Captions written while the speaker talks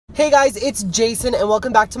Hey guys, it's Jason and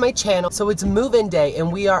welcome back to my channel. So it's move-in day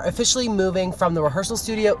and we are officially moving from the rehearsal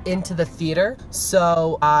studio into the theater.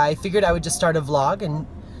 So I figured I would just start a vlog and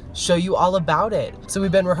show you all about it. So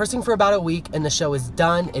we've been rehearsing for about a week and the show is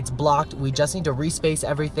done, it's blocked. We just need to respace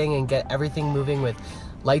everything and get everything moving with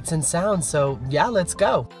lights and sound. So yeah, let's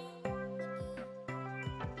go.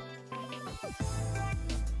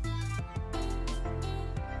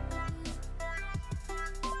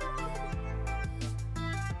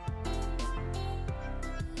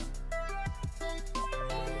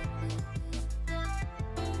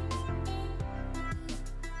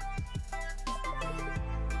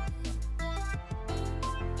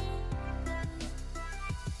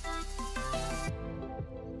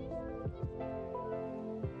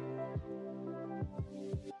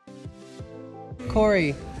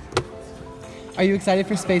 Corey, are you excited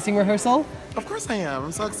for spacing rehearsal? Of course I am.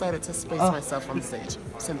 I'm so excited to space myself on the stage.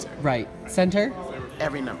 Center. Right. Center?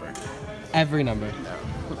 Every number. Every number.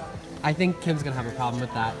 No. I think Kim's gonna have a problem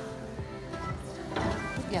with that.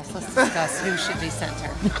 Yes, let's discuss who should be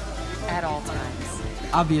center at all times.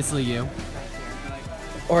 Obviously you.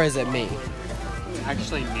 Or is it me?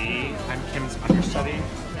 Actually me. I'm Kim's understudy.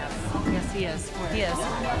 Yes, he is. He is.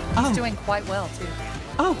 He's doing quite well, too.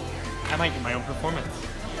 Oh. I might do my own performance.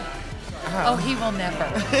 Oh, he will never,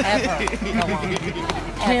 ever go on.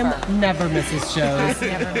 Kim Ever. never misses shows. I've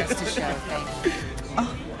never missed a show, thank you.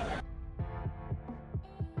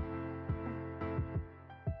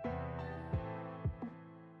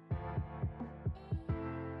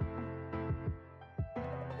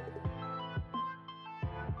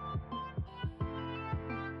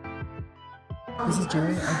 This is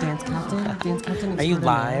Jared, our dance captain. Dance captain. Are you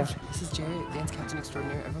live? This is Jared, dance captain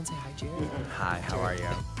extraordinaire. Everyone say hi, Jared. Hi, how are you?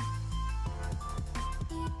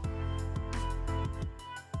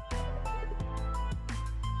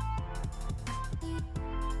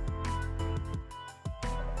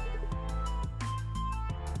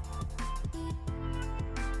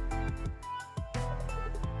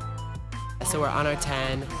 So we're on our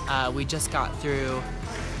 10. We just got through.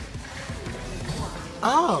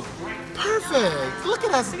 Oh, perfect. Look at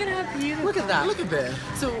us. Look at how beautiful. Look at that. Look at that.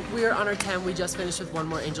 So we're on our 10. We just finished with One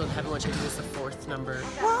More Angel in Heaven, which I think is the 4th number in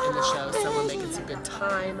the show. So we're making some good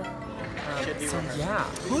time. So yeah.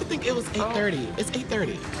 Who would think it was 8:30? It's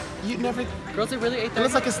 8:30. You never. Girls are really 8:30. It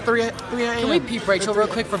looks like it's 3 a.m. Can we peep Rachel real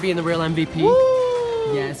quick for being the real MVP?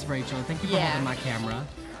 Woo! Yes, Rachel. Thank you for holding my camera.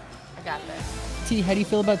 I got this. T, how do you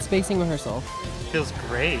feel about spacing rehearsal? Feels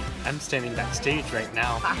great. I'm standing backstage right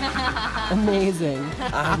now. Amazing.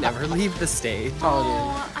 I never leave the stage.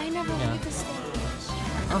 Oh, I never leave the stage.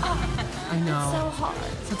 I know. So hard.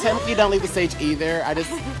 So technically, don't leave the stage either.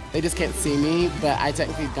 They just can't see me, but I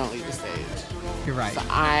technically don't leave the stage. You're right. So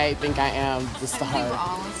I think I am the star. We're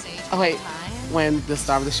all on stage Oh wait, all the time. when the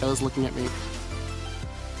star of the show is looking at me.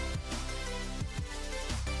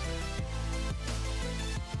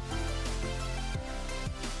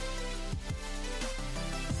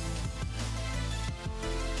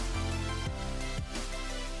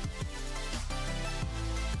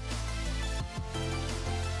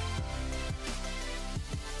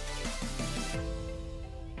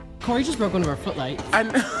 Corey just broke one of our footlights. I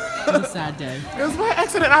know. It was a sad day. It was by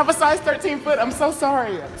accident. I have a size 13 foot. I'm so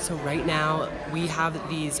sorry. So right now we have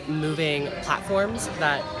these moving platforms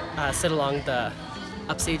that sit along the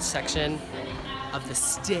upstage section of the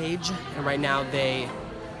stage, and right now they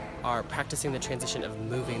are practicing the transition of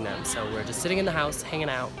moving them. So we're just sitting in the house, hanging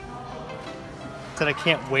out. Said I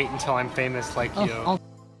can't wait until I'm famous like you.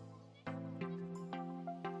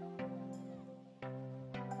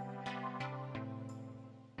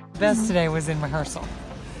 Best today was in rehearsal.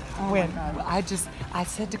 When I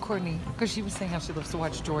said to Courtney, because she was saying how she loves to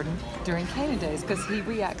watch Jordan during Canaan days, because he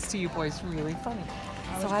reacts to you boys really funny.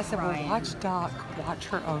 So I said, well, watch Doc watch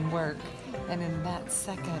her own work. And in that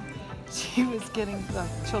second, she was getting the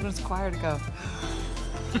children's choir to go.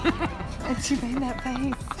 And she made that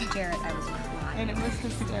face. Jared, I was crying. And it was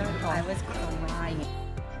hysterical. I was crying.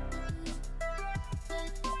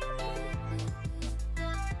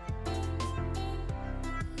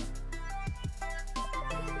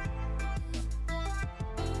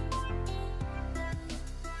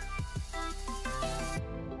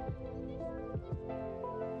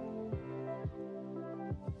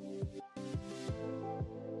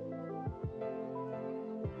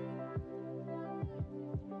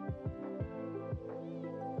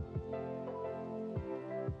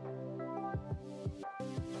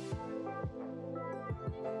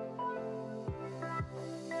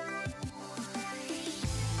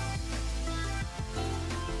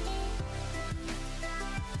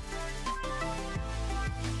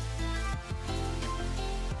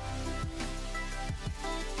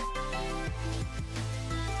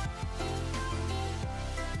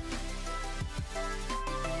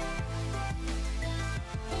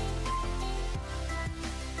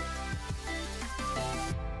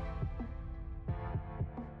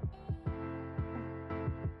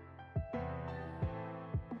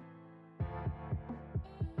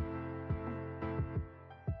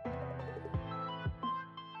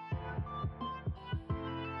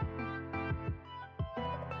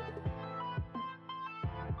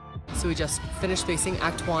 So we just finished facing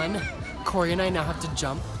Act 1. Corey and I now have to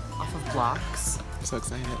jump off of blocks. I'm so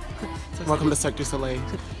excited. So Welcome to Cirque du Soleil.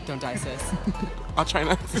 Don't die, sis. I'll try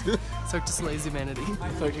not to. Cirque du Soleil's humanity.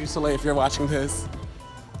 Cirque du Soleil, if you're watching this,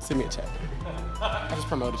 send me a check. I just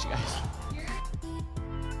promoted you guys.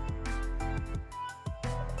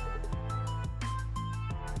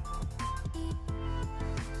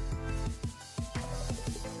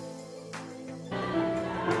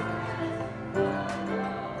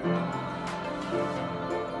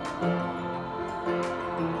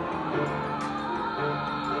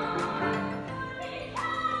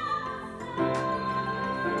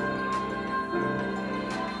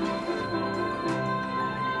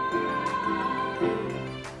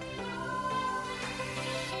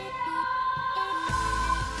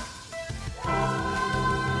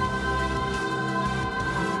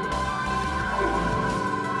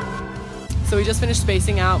 So we just finished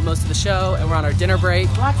spacing out most of the show and we're on our dinner break.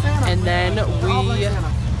 And then we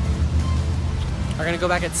are gonna go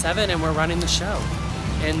back at 7 and we're running the show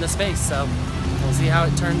in the space. So we'll see how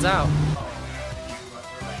it turns out. So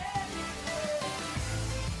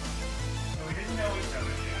we didn't know each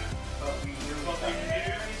other yet, but we knew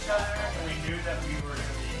each other, and we knew that we were going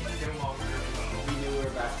to be getting along really well. We knew we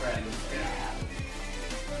were best friends.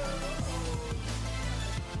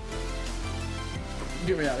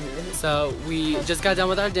 Get me out of here. So we just got done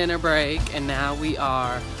with our dinner break and now we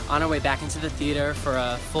are on our way back into the theater for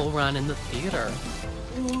a full run in the theater.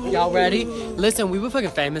 Y'all ready? Listen, we were fucking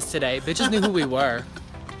famous today. Bitches knew who we were.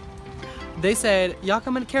 They said, y'all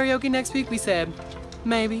coming to karaoke next week? We said,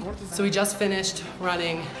 maybe. So we just finished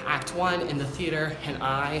running Act 1 in the theater and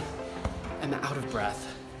I am out of breath.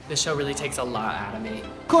 This show really takes a lot out of me.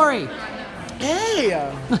 Corey! Hey!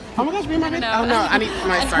 Oh my gosh, be my baby. Oh no, I need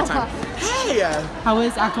my start time. Hey! How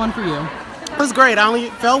is Act 1 for you? It was great. I only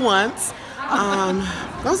fell once.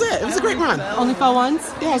 That was it. It was a great run. Only fell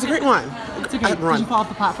once? Yeah, it was a great one. It's okay. Did you fall off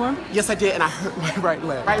the platform? Yes, I did, and I hurt my right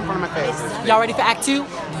leg. Right in front of my face. Y'all ready for Act 2?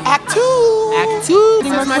 Act 2! Act 2!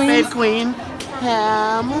 This is my fave queen,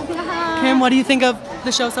 Kim. Kim, what do you think of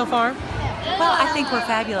the show so far? Well, I think we're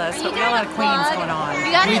fabulous, but we got a lot of queens going on.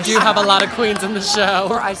 We do have a lot of queens in the show.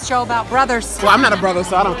 We're a show about brothers. Well, I'm not a brother,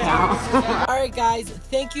 so I don't count. Alright guys,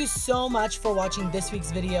 thank you so much for watching this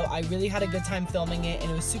week's video. I really had a good time filming it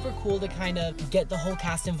and it was super cool to kind of get the whole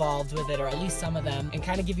cast involved with it, or at least some of them, and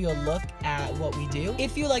kind of give you a look at what we do.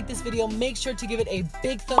 If you like this video, make sure to give it a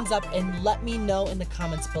big thumbs up and let me know in the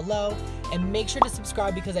comments below. And make sure to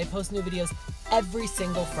subscribe because I post new videos every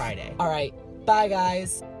single Friday. Alright, bye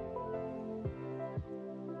guys.